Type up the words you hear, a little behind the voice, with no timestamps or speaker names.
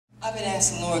I've been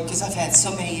asking the Lord because I've had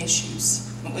so many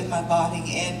issues with my body,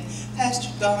 and Pastor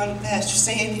Don and Pastor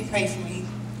Sandy prayed for me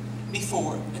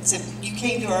before and said, you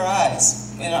came to our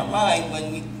eyes and our mind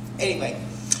when we, anyway.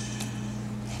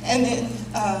 And then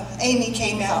Amy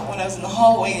came out when I was in the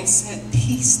hallway and said,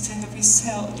 peace to every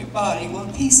cell in your body.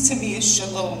 Well, peace to me is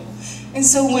shalom. And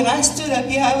so when I stood up,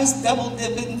 yeah, I was double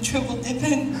dipping, triple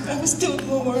dipping, I was doing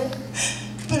more.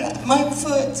 But my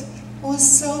foot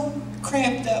was so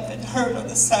cramped up and hurt on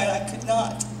the side I could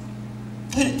not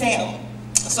put it down.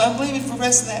 So I'm believing for the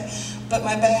rest of that. But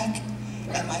my back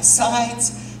and my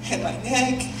sides and my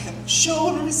neck and my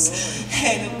shoulders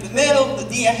and in the middle, the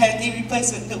knee, I had a knee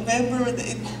replacement in November.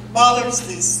 It bothers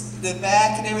the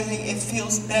back and everything. It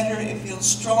feels better. It feels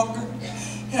stronger.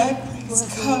 And I praise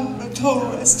God for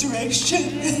total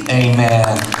restoration.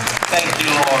 Amen. Thank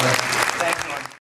you, Lord.